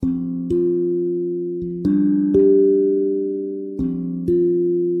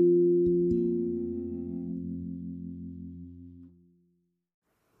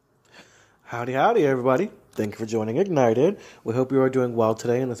Howdy, howdy, everybody. Thank you for joining Ignited. We hope you are doing well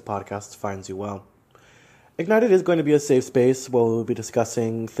today and this podcast finds you well. Ignited is going to be a safe space where we'll be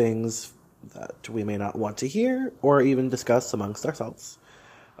discussing things that we may not want to hear or even discuss amongst ourselves.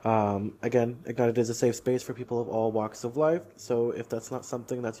 Again, Ignited is a safe space for people of all walks of life, so if that's not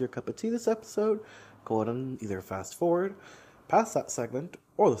something that's your cup of tea this episode, go ahead and either fast forward, past that segment,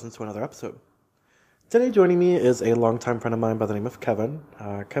 or listen to another episode. Today joining me is a longtime friend of mine by the name of Kevin.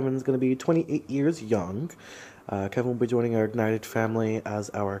 Kevin's going to be 28 years young. Kevin will be joining our Ignited family as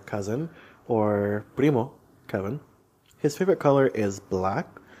our cousin, or Primo Kevin. His favorite color is black.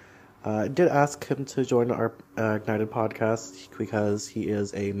 I did ask him to join our Ignited podcast because he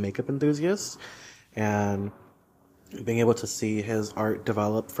is a makeup enthusiast, and being able to see his art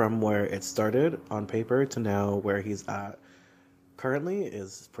develop from where it started on paper to now where he's at currently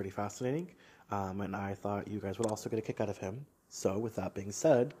is pretty fascinating. And I thought you guys would also get a kick out of him. So with that being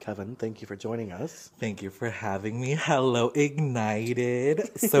said, Kevin, thank you for joining us. Thank you for having me. Hello,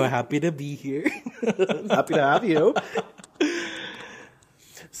 Ignited. So happy to be here. Happy to have you.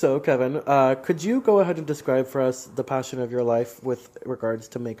 So, Kevin, could you go ahead and describe for us the passion of your life with regards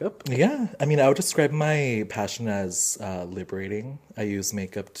to makeup? Yeah, I would describe my passion as liberating. I use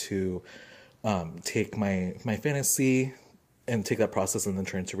makeup to take my fantasy and take that process and then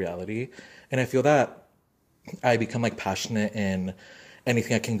turn it into reality. And I feel that I become passionate in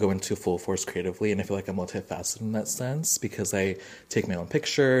anything I can go into full force creatively. And I feel like I'm multifaceted in that sense because I take my own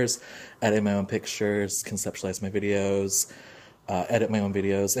pictures, edit my own pictures, conceptualize my videos, edit my own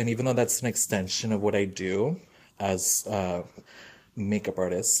videos. And even though that's an extension of what I do as a makeup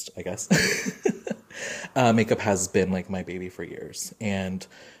artist, I guess, makeup has been my baby for years. And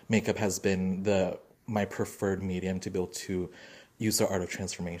makeup has been my preferred medium to be able to use the art of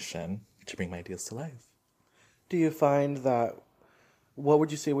transformation to bring my ideas to life. Do you find that, what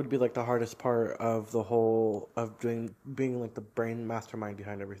would you say would be the hardest part of the whole, of being the brain mastermind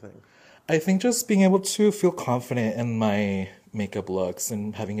behind everything? I think just being able to feel confident in my makeup looks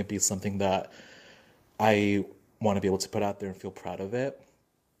and having it be something that I want to be able to put out there and feel proud of it.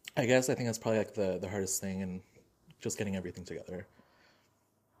 I think that's probably the hardest thing, and just getting everything together.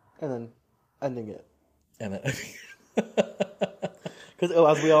 And then ending it. And then because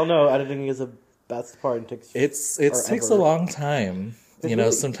as we all know, editing is the best part and takes it takes a long time.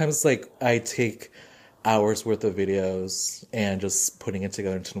 Sometimes I take hours worth of videos and just putting it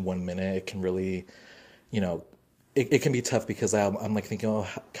together into 1 minute, it can really, it can be tough because I'm thinking, oh,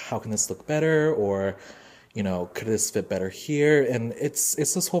 how can this look better? Or, could this fit better here? And it's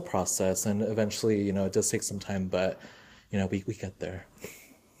this whole process, and eventually, it does take some time, but, we get there.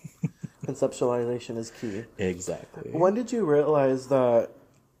 Conceptualization is key. Exactly. When did you realize that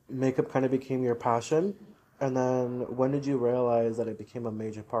makeup kind of became your passion? And then when did you realize that it became a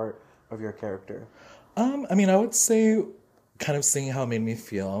major part of your character? I would say kind of seeing how it made me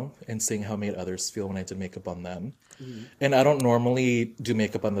feel and seeing how it made others feel when I did makeup on them. Mm-hmm. And I don't normally do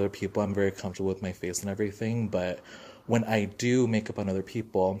makeup on other people. I'm very comfortable with my face and everything. But when I do makeup on other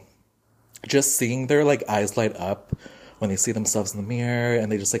people, just seeing their eyes light up when they see themselves in the mirror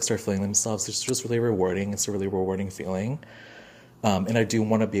and they just start feeling themselves, it's just really rewarding. It's a really rewarding feeling. And I do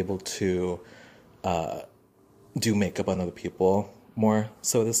want to be able to do makeup on other people more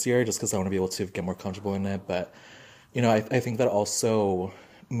so this year, just because I want to be able to get more comfortable in it. But, I think that also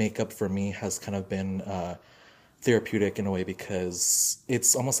makeup for me has kind of been therapeutic in a way because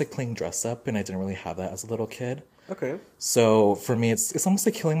it's almost like playing dress up, and I didn't really have that as a little kid. Okay. So for me, it's almost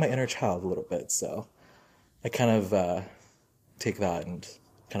like killing my inner child a little bit. So I kind of take that and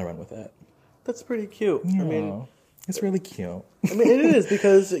kind of run with it. That's pretty cute. Yeah, it's really cute. It is,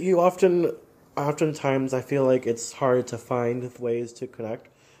 because oftentimes I feel like it's hard to find ways to connect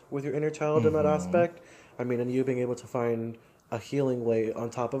with your inner child in that aspect. And you being able to find a healing way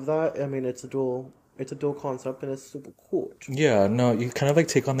on top of that, it's a dual concept, and it's super cool. Yeah, no, you kind of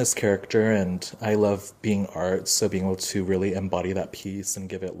take on this character, and I love being art, so being able to really embody that piece and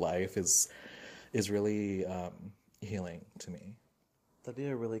give it life is really healing to me. That'd be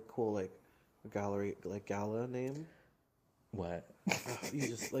a really cool gala name. What? You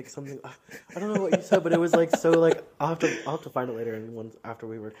just something. I don't know what you said, but it was so I'll have to find it later and after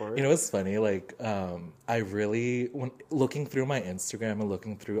we record. It's funny. I really, when looking through my Instagram and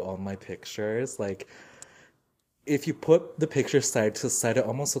looking through all my pictures, if you put the picture side to side, it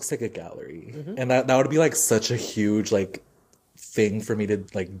almost looks like a gallery, and that would be such a huge thing for me to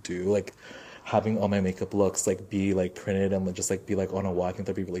do, having all my makeup looks be printed and just be on a wall. I think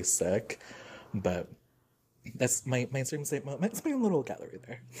that'd be really sick, but that's my Instagram statement. It's my own little gallery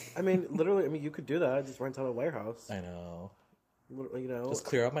there. Literally, you could do that. Just rent out a warehouse. I know. You know, just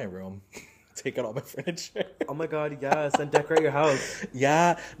clear out my room. take out all my furniture. Oh my god, yes, and decorate your house.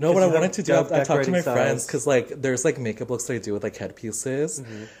 Yeah, no, what I wanted to do, I talked to decorating my styles. friends because like there's like makeup looks that I do with like headpieces.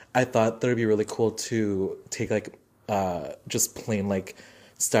 I thought that it'd be really cool to take like just plain like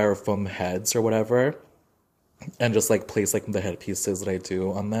styrofoam heads or whatever, and just like place like the headpieces that I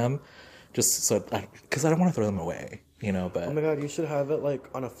do on them, just so because I don't want to throw them away, you know. But Oh my god, you should have it like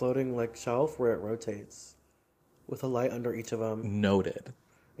on a floating like shelf where it rotates, with a light under each of them, noted.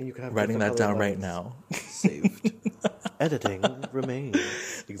 and you can have Writing that different down right colored now. Saved. Editing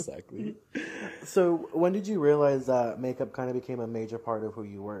remains. Exactly. So when did you realize that makeup kind of became a major part of who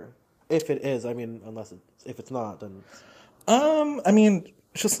you were? If it is, I mean, if it's not, then I mean,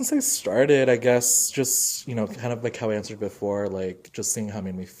 just since I started, I guess, just, you know, kind of like how I answered before, like just seeing how it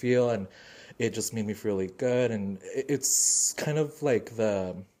made me feel, and it just made me feel really good, and it's kind of like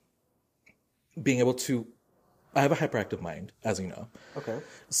the being able to, I have a hyperactive mind, as you know. okay.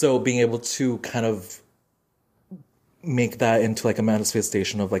 So being able to kind of make that into like a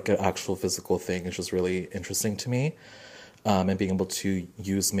manifestation of like an actual physical thing is just really interesting to me. And being able to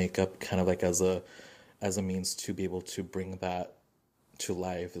use makeup kind of like as a means to be able to bring that to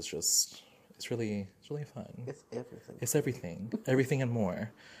life is just it's really fun. It's everything. It's everything and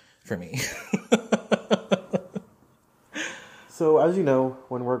more for me. So as you know,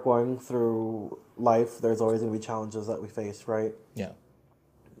 when we're going through life, there's always going to be challenges that we face, right? Yeah.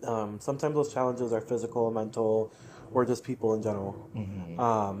 Sometimes those challenges are physical, mental, or just people in general.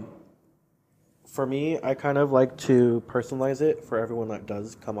 For me, I kind of like to personalize it for everyone that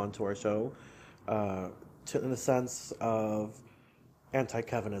does come onto our show, in the sense of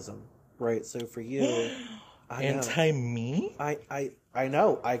anti-Kevinism, right? So for you, I know. Anti-me? I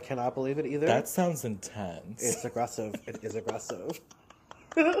know. I cannot believe it either. That sounds intense. It's aggressive. It is aggressive.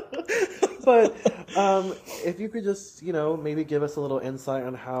 But if you could just, maybe give us a little insight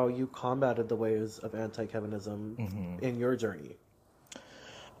on how you combated the waves of anti-Kevinism in your journey.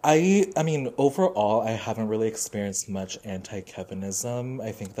 I mean, overall, I haven't really experienced much anti-Kevinism.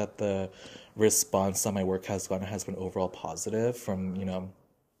 I think that the response that my work has gotten has been overall positive from,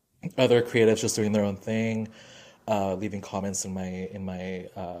 other creatives just doing their own thing, leaving comments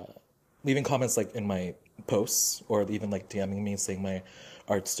leaving comments like in my posts, or even like DMing me saying my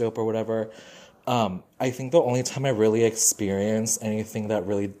art's dope or whatever. I think the only time I really experienced anything that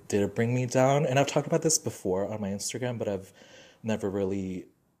really did bring me down, and I've talked about this before on my Instagram, but I've never really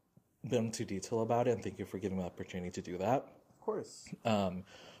been into detail about it, and thank you for giving me the opportunity to do that. Of course.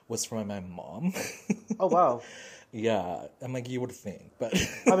 Was from my mom. Oh, wow. Yeah, I'm like, you would think, but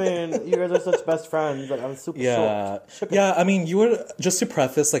I mean, you guys are such best friends that I'm super shocked. Yeah, I mean, you would, just to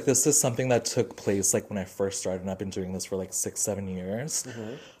preface, like, this is something that took place, like, when I first started, and I've been doing this for, like, 6-7 years.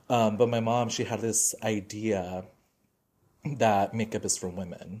 But my mom, she had this idea that makeup is for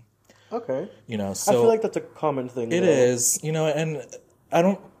women. Okay. So I feel like that's a common thing. It is, and I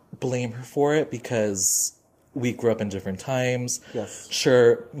don't blame her for it because we grew up in different times. Yes.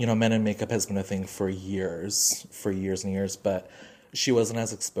 Sure, men in makeup has been a thing for years and years, but she wasn't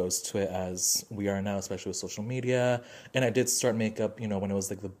as exposed to it as we are now, especially with social media. And I did start makeup, when it was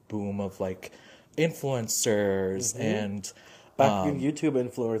like the boom of like influencers and back in YouTube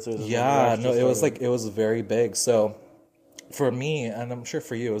influencers. Yeah, no, it was like, it was very big. So for me, and I'm sure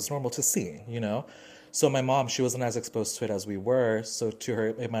for you, it was normal to see, So my mom, she wasn't as exposed to it as we were. So to her,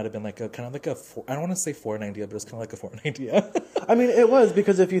 it might have been like a kind of like I don't want to say foreign idea, but it's kind of like a foreign idea. I mean, it was,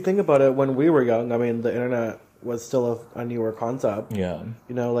 because if you think about it, when we were young, I mean, the internet was still a newer concept. Yeah.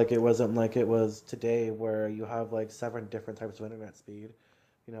 Like it wasn't like it was today where you have like 7 different types of internet speed.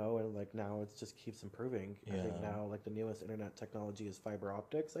 And like now it just keeps improving. I think now like the newest internet technology is fiber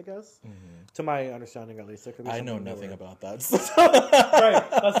optics, I guess. To my understanding, at least. There could be I know nothing newer about that. Right,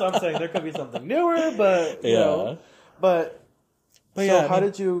 that's what I'm saying. There could be something newer, but you know. But so yeah, how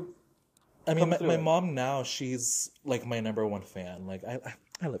did you? I mean, my mom now, she's like my number one fan. Like I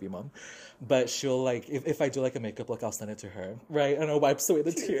love you, Mom. But she'll like if I do like a makeup look, I'll send it to her, right? And I'll wipe away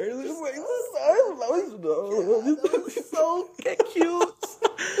the tears. It's like, so cute.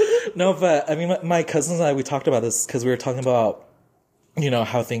 No, but I mean, my cousins and I, we talked about this because we were talking about,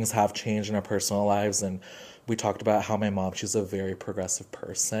 how things have changed in our personal lives, and we talked about how my mom, she's a very progressive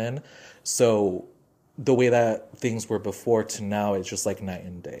person. So the way that things were before to now, it's just like night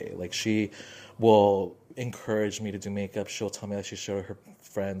and day. Like she will encourage me to do makeup. She'll tell me that she showed her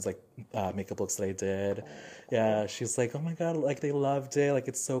friends like makeup looks that I did. Yeah, she's like, oh my god, like they loved it, like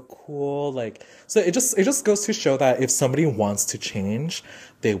it's so cool. Like, so it just goes to show that if somebody wants to change,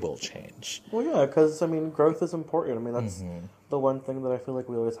 they will change. Well, yeah, because I mean, growth is important. I mean, the one thing that I feel like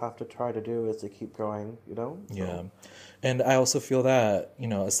we always have to try to do is to keep growing, you know? So, Yeah. And I also feel that,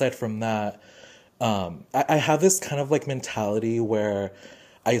 aside from that, I have this kind of like mentality where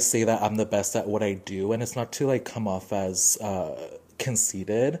I say that I'm the best at what I do, and it's not to like come off as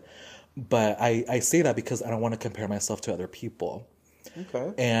conceited, but I say that because I don't want to compare myself to other people.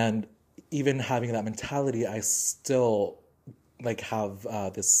 okay. And even having that mentality, I still like have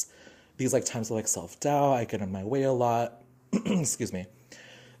these like times of like self-doubt. I get in my way a lot. Excuse me.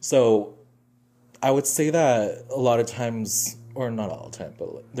 So I would say that a lot of times, or not all the time,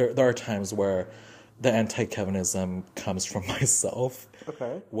 but like, there are times where the anti-Kevinism comes from myself,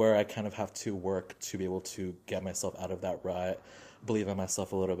 Okay. where I kind of have to work to be able to get myself out of that rut, believe in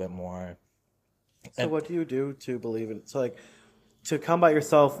myself a little bit more. So what do you do to believe in, so like, to combat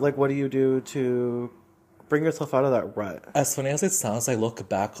yourself, like, what do you do to bring yourself out of that rut? As funny as it sounds, I look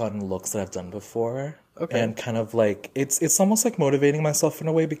back on looks that I've done before, Okay. and kind of like it's almost like motivating myself in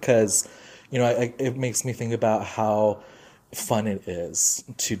a way because, it makes me think about how fun it is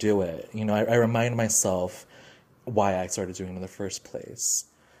to do it. I remind myself why I started doing it in the first place.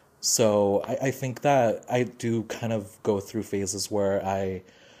 So I think that I do kind of go through phases where I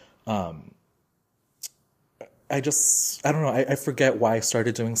don't know, I forget why I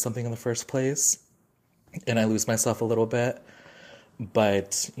started doing something in the first place, and I lose myself a little bit.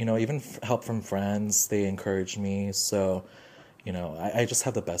 But, even help from friends, they encourage me. So, I just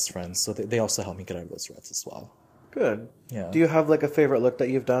have the best friends. So they also help me get out of those ruts as well. Good. Yeah. Do you have like a favorite look that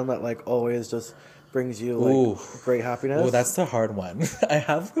you've done that like always just brings you like Ooh. great happiness? Oh, that's the hard one. I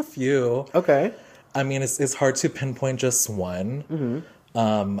have a few. Okay. I mean, it's hard to pinpoint just one.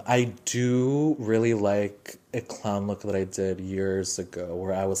 I do really like a clown look that I did years ago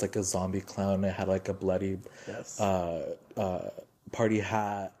where I was like a zombie clown. I had like a bloody Yes. party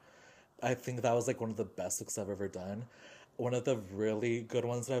hat. I think that was like one of the best looks I've ever done. One of the really good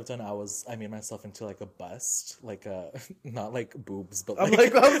ones that I've done, I made myself into like a bust, like not like boobs, but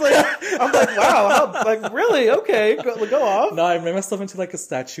like I'm like, wow, like really? Okay, go off. no, I made myself into like a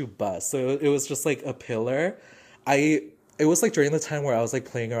statue bust. So it was just like a pillar. It was like during the time where I was like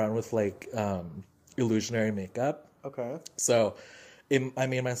playing around with like illusionary makeup. Okay. So I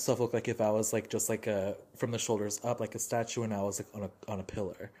made myself look like if I was like just like from the shoulders up like a statue, and I was like on a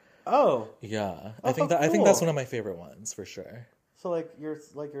pillar. Oh. Yeah, Oh, I think cool. that's one of my favorite ones for sure. So like you're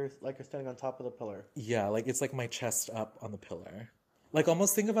standing on top of the pillar. Yeah, like it's like my chest up on the pillar. Like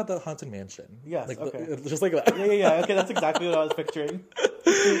almost think about the Haunted Mansion. Yes, Like okay. just like that. Yeah. Okay, that's exactly what I was picturing.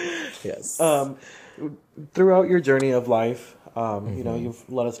 Yes. Throughout your journey of life, you've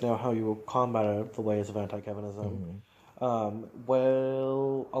let us know how you combated the ways of anti-Kevinism.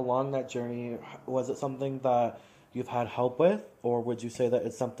 Well, along that journey, was it something that you've had help with, or would you say that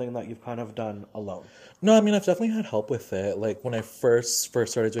it's something that you've kind of done alone? No, I mean I've definitely had help with it. Like when I first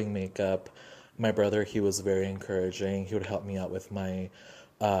started doing makeup, my brother, he was very encouraging. He would help me out with my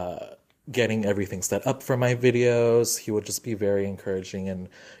getting everything set up for my videos. He would just be very encouraging, and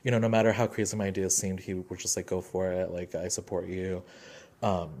no matter how crazy my ideas seemed, he would just like go for it. Like, I support you.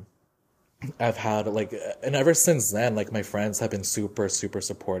 I've had like, and ever since then, like my friends have been super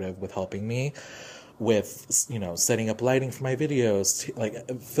supportive with helping me with setting up lighting for my videos,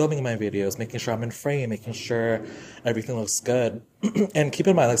 like filming my videos, making sure I'm in frame, making sure everything looks good. And keep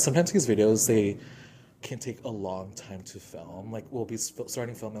in mind, like sometimes these videos, they can take a long time to film. Like we'll be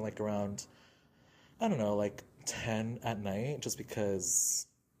starting filming like around, I don't know, like 10 at night, just because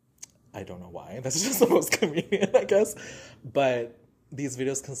I don't know why. That's just the most convenient, I guess. But these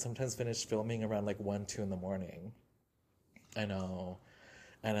videos can sometimes finish filming around like 1, 2 in the morning. I know.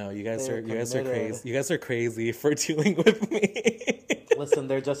 You guys are crazy. You guys are crazy for dealing with me. Listen,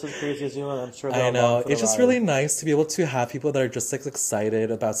 they're just as crazy as you, and I'm sure they're I know. along for the It's just ride. really nice to be able to have people that are just like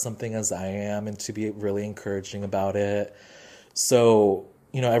excited about something as I am, and to be really encouraging about it. So,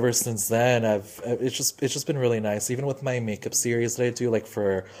 ever since then, it's just been really nice. Even with my makeup series that I do, like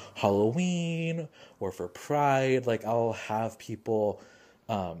for Halloween or for Pride, like I'll have people,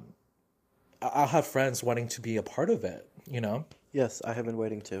 I'll have friends wanting to be a part of it. Yes, I have been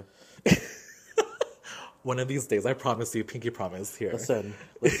waiting to. One of these days, I promise you, pinky promise here. Listen.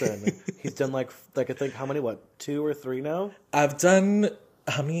 He's done like I think how many? What, 2 or 3 now? I've done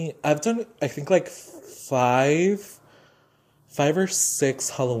how many? I've done I think like 5 or 6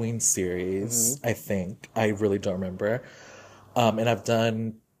 Halloween series. I think I really don't remember. And I've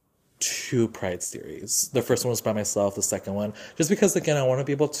done 2 Pride series. The first one was by myself. The second one, just because again, I want to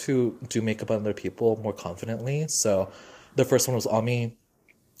be able to do makeup on other people more confidently. So, the first one was all me.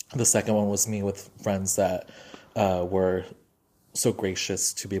 The second one was me with friends that were so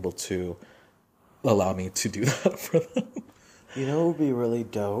gracious to be able to allow me to do that for them. You know what would be really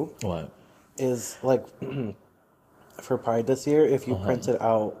dope? What? Is like for Pride this year, if you printed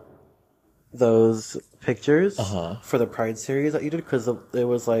out those pictures for the Pride series that you did, because it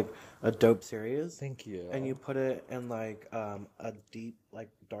was like a dope series. Thank you. And you put it in like a deep, like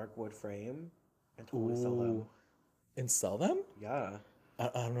dark wood frame and totally sell them. And sell them? Yeah. I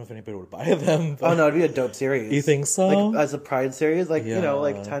don't know if anybody would buy them. Oh no, it'd be a dope series. You think so? Like as a Pride series, like you know,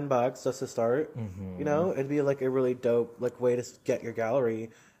 like Yeah. $10 just to start. You know, it'd be like a really dope like way to get your gallery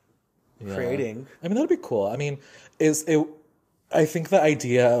creating. I mean, that'd be cool. I mean, is it? I think the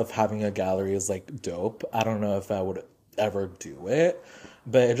idea of having a gallery is like dope. I don't know if I would ever do it,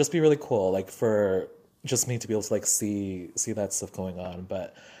 but it'd just be really cool, like for just me to be able to like see that stuff going on.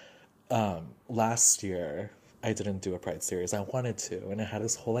 But last year I didn't do a Pride series. I wanted to, and I had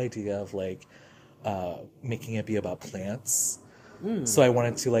this whole idea of like making it be about plants. So I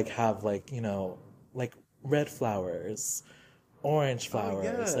wanted to like have like, you know, like red flowers, orange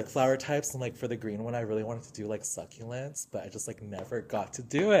flowers, like yes. flower types, and like for the green one I really wanted to do like succulents, but I just like never got to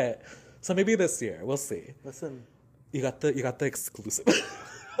do it. So maybe this year, we'll see. Listen, You got the exclusive.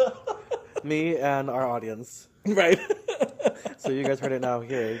 me and our audience. Right. So you guys heard it now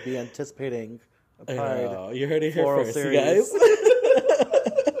here. Be anticipating a I Pride know. You heard it here floral first, series. you guys.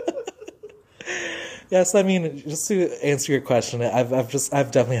 Yes, I mean, just to answer your question, I've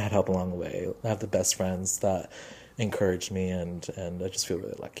definitely had help along the way. I have the best friends that encourage me, and I just feel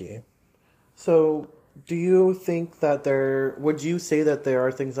really lucky. So, do you think that would you say that there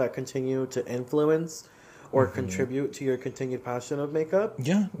are things that continue to influence or contribute to your continued passion of makeup?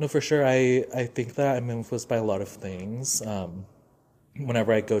 Yeah, no, for sure. I think that I'm influenced by a lot of things.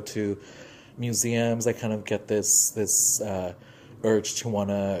 Whenever I go to museums, I kind of get this urge to want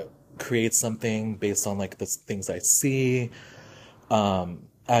to create something based on like the things I see.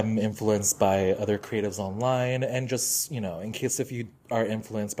 I'm influenced by other creatives online, and just, you know, in case if you are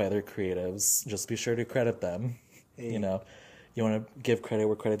influenced by other creatives, just be sure to credit them. You know, you want to give credit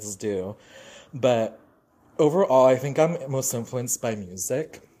where credit is due. But overall, I think I'm most influenced by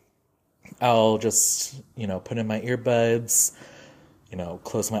music. I'll just, you know, put in my earbuds, you know,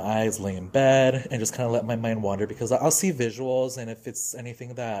 close my eyes, lay in bed, and just kind of let my mind wander, because I'll see visuals, and if it's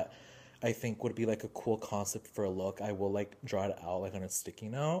anything that I think would be like a cool concept for a look, I will like draw it out like on a sticky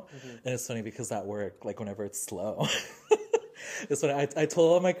note. And it's funny because at work, like whenever it's slow, it's funny. I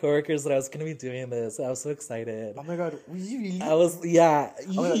told all my coworkers that I was going to be doing this. I was so excited. Oh my god, was you really? I was, yeah.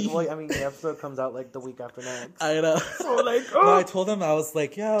 Oh my god, well, I mean, the episode comes out like the week after next. I know. So like, No, I told them, I was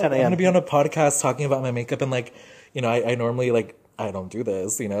like, yeah, I'm 10 a.m. going to be on a podcast talking about my makeup, and like, you know, I normally like, I don't do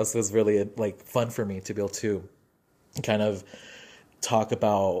this, you know, so it's really like fun for me to be able to kind of talk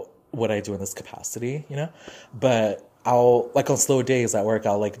about what I do in this capacity, you know. But I'll like on slow days at work,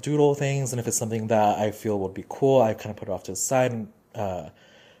 I'll like doodle things, and if it's something that I feel would be cool, I kind of put it off to the side, and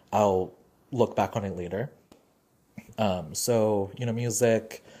I'll look back on it later. So, you know,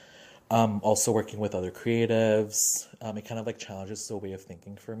 music, also working with other creatives, it kind of like challenges the way of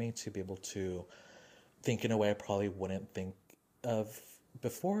thinking for me to be able to think in a way I probably wouldn't think of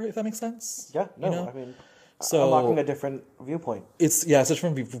before, if that makes sense. Yeah, no, you know? I mean, So unlocking a different viewpoint. it's a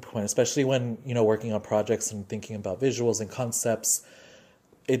different viewpoint, especially when, you know, working on projects and thinking about visuals and concepts.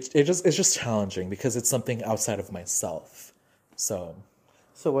 It's just challenging because it's something outside of myself. So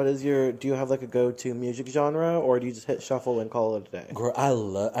So what is do you have like a go-to music genre, or do you just hit shuffle and call it a day? girl,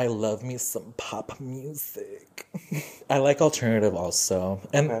 I love me some pop music. I like alternative also.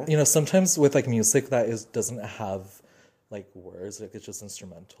 And Okay. you know, sometimes with like music that doesn't have like words, like it's just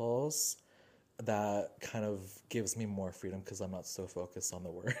instrumentals, that kind of gives me more freedom because I'm not so focused on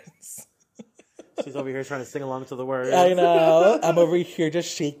the words. She's over here trying to sing along to the words. I know. I'm over here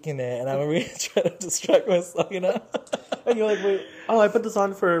just shaking it, and I'm over here trying to distract myself, you know? And you're like, wait, oh, I put this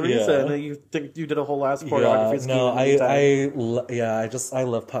on for a reason. Yeah. And you think you did a whole last choreography scheme. No, in the meantime. I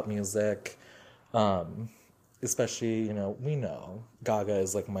love pop music. Especially, you know, we know Gaga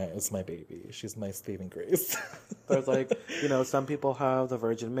is like it's my baby. She's my saving grace. There's like, you know, some people have the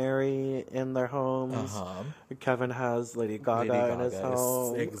Virgin Mary in their homes. Kevin has Lady Gaga in his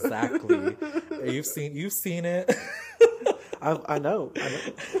home. Exactly. You've seen it. I know.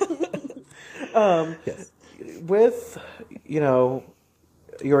 Yes. With, you know,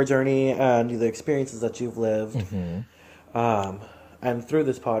 your journey and the experiences that you've lived, and through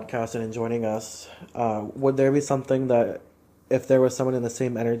this podcast and in joining us, would there be something that, if there was someone in the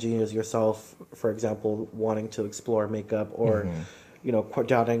same energy as yourself, for example, wanting to explore makeup or, you know,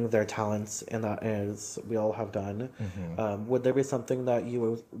 doubting their talents, and that as we all have done, would there be something that you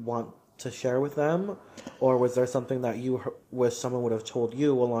would want to share with them, or was there something that you wish someone would have told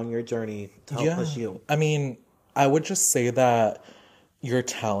you along your journey to help push you? I mean, I would just say that your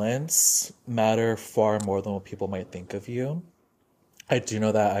talents matter far more than what people might think of you. I do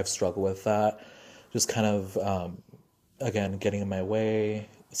know that I've struggled with that. Just kind of, again, getting in my way.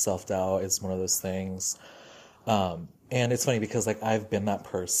 Self doubt is one of those things. And it's funny because like I've been that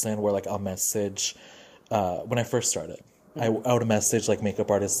person where like I'll message when I first started. I would message like makeup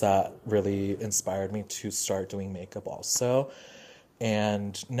artists that really inspired me to start doing makeup also.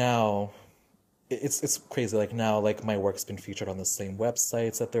 And now it's crazy. Like now, like my work's been featured on the same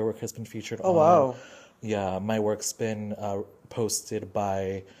websites that their work has been featured Oh, on. wow. Yeah, my work's been posted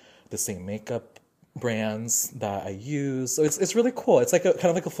by the same makeup brands that I use. So it's really cool. It's like a kind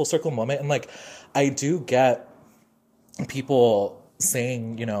of like a full circle moment. And like I do get people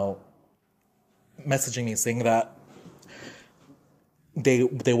saying, messaging me saying that they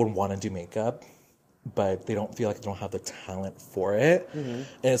would want to do makeup, but they don't feel like they don't have the talent for it. And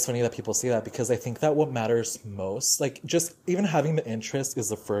it's funny that people say that because I think that what matters most, like just even having the interest is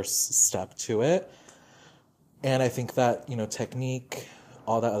the first step to it. And I think that, technique,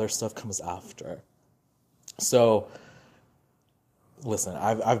 all that other stuff comes after. So listen,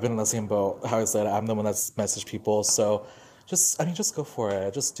 I've been in the same boat. How I said, I'm the one that's messaged people. So just go for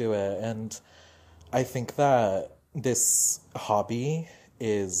it. Just do it. And I think that this hobby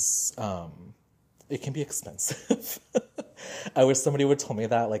is, it can be expensive. I wish somebody would tell me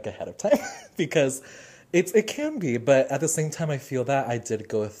that like ahead of time because it can be, but at the same time, I feel that I did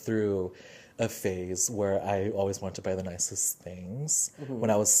go through a phase where I always wanted to buy the nicest things when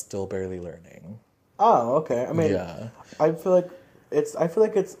I was still barely learning. Oh, okay. I mean, Yeah. I feel like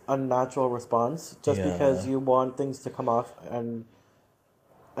it's a natural response just because Yeah. you want things to come off and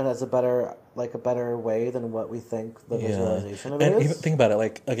as a better way than what we think the visualization of it And even is. think about it,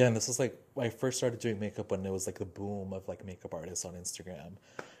 like again, this is like I first started doing makeup when it was like the boom of like makeup artists on Instagram.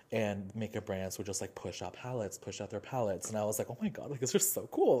 And makeup brands would just like push out palettes, push out their palettes. And I was like, oh my God, like this is so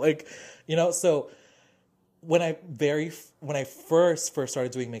cool. Like, so when I first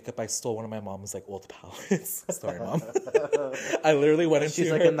started doing makeup, I stole one of my mom's like old palettes. Sorry, mom. I literally went into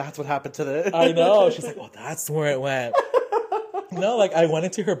She's like, her. and that's what happened to the. I know. She's like, oh, that's where it went. No, like I went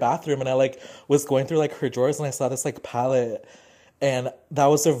into her bathroom and I like was going through like her drawers and I saw this like palette, and that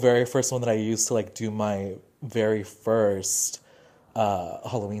was the very first one that I used to like do my very first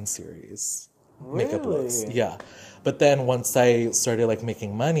Halloween series makeup looks. Really? Yeah. But then once I started like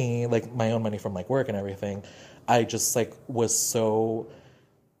making money, like my own money from like work and everything, I just like was so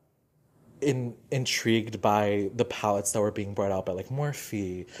intrigued by the palettes that were being brought out by like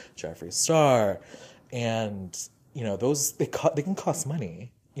Morphe, Jeffree Star, and those they can cost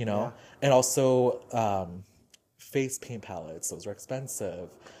money, Yeah. and also face paint palettes, those are expensive.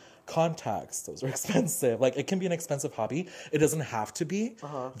 Contacts, those are expensive. Like it can be an expensive hobby. It doesn't have to be.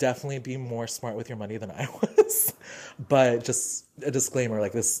 Definitely be more smart with your money than I was. But just a disclaimer,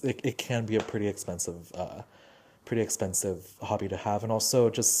 like this, it can be a pretty expensive hobby to have. And also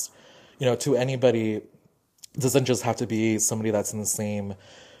just, to anybody, it doesn't just have to be somebody that's in the same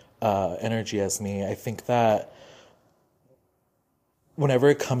energy as me. I think that whenever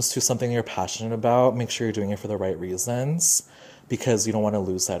it comes to something you're passionate about, make sure you're doing it for the right reasons because you don't want to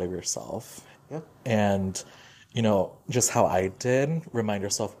lose sight of yourself. Yeah. And, just how I did, remind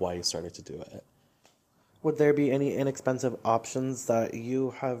yourself why you started to do it. Would there be any inexpensive options that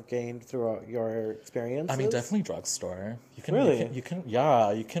you have gained throughout your experiences? I mean, definitely drugstore. Really? You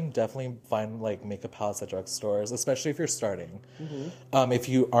can definitely find like makeup palettes at drugstores, especially if you're starting. If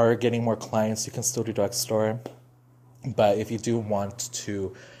you are getting more clients, you can still do drugstore. But if you do want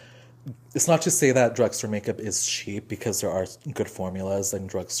to, it's not to say that drugstore makeup is cheap because there are good formulas and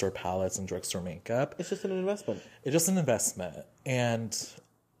drugstore palettes and drugstore makeup. It's just an investment. It's just an investment. And,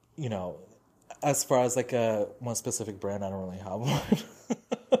 as far as like one specific brand, I don't really have one.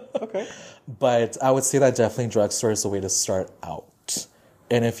 Okay. But I would say that definitely drugstore is the way to start out.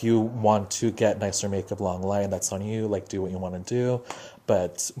 And if you want to get nicer makeup long line, that's on you. Like, do what you want to do.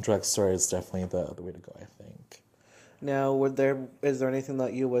 But drugstore is definitely the way to go, I think. Now, is there anything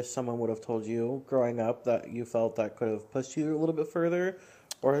that you wish someone would have told you growing up that you felt that could have pushed you a little bit further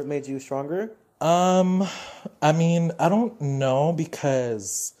or have made you stronger? I mean, I don't know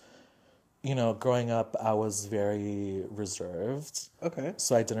because, growing up, I was very reserved. Okay.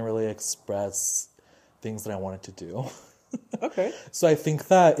 So I didn't really express things that I wanted to do. Okay. So I think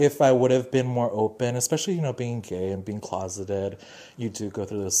that if I would have been more open, especially, being gay and being closeted, you do go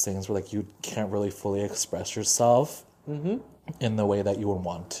through those things where, like, you can't really fully express yourself in the way that you would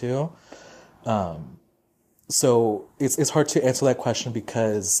want to. So it's hard to answer that question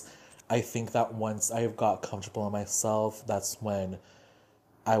because I think that once I got comfortable in myself, that's when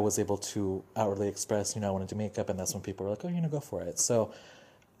I was able to outwardly express, I want to do makeup, and that's when people were like, oh, go for it. So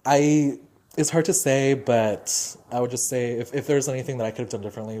it's hard to say, but I would just say if there's anything that I could have done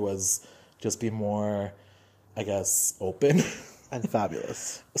differently was just be more, I guess, open. And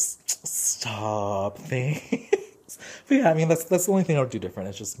fabulous. Stop. Thanks. But yeah, I mean, that's the only thing I would do different.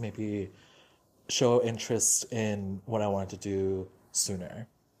 It's just maybe show interest in what I wanted to do sooner.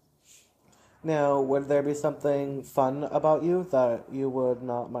 Now, would there be something fun about you that you would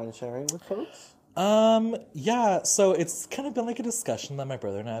not mind sharing with folks? Yeah, so it's kind of been like a discussion that my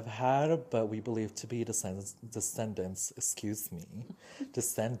brother and I have had, but we believe to be descendants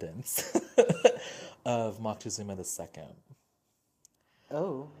of Moctezuma II.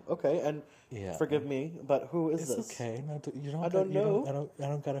 Oh, okay. And Yeah. forgive me, but who is It's this? okay. No, you don't. I don't know. I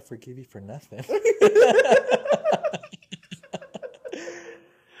don't gotta forgive you for nothing.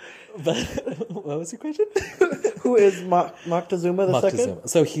 But what was your question? Who is Moctezuma the second? Moctezuma.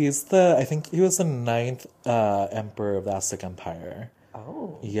 So I think he was the ninth emperor of the Aztec Empire.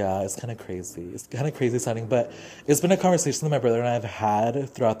 Oh. Yeah, it's kind of crazy. It's kind of crazy sounding, but it's been a conversation that my brother and I have had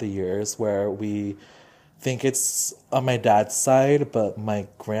throughout the years where we think it's on my dad's side, but my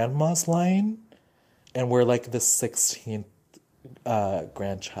grandma's line, and we're like the 16th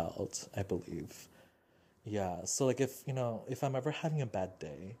grandchild, I believe. Yeah, so like if I'm ever having a bad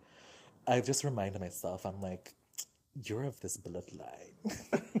day, I just remind myself, I'm like, you're of this bloodline.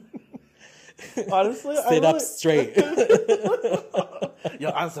 Honestly, Sit up straight.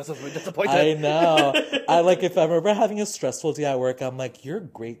 Your ancestors were disappointed. I know. I like if I'm ever having a stressful day at work, I'm like, you're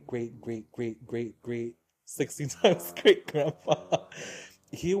great, 16 times great grandpa.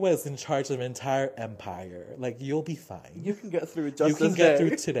 He was in charge of an entire empire. Like, you'll be fine. You can get through just You can this get day.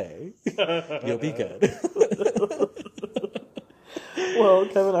 through today. You'll be good. Well,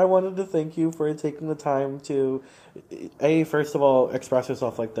 Kevin, I wanted to thank you for taking the time to, first of all, express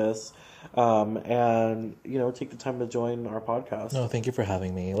yourself like this, and, take the time to join our podcast. No, thank you for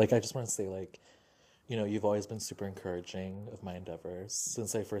having me. Like, I just want to say, like, you've always been super encouraging of my endeavors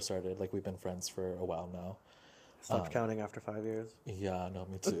since I first started. Like, we've been friends for a while now. Stopped counting after 5 years. Yeah, no,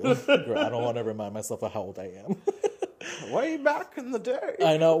 me too. Girl, I don't want to remind myself of how old I am. Way back in the day.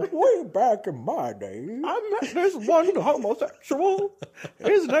 I know. Way back in my day. I met this one homosexual.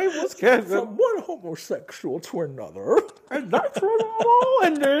 His name was Kevin. From one homosexual to another. And that's where it all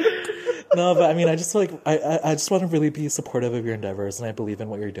ended. No, but I mean, I just I just want to really be supportive of your endeavors, and I believe in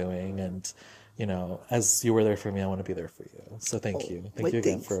what you're doing, and as you were there for me, I want to be there for you. So thank you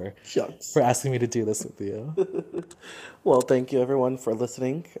again for asking me to do this with you. Well, thank you everyone for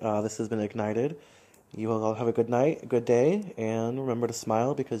listening. This has been Ignited. You all have a good night, a good day, and remember to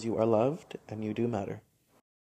smile because you are loved and you do matter.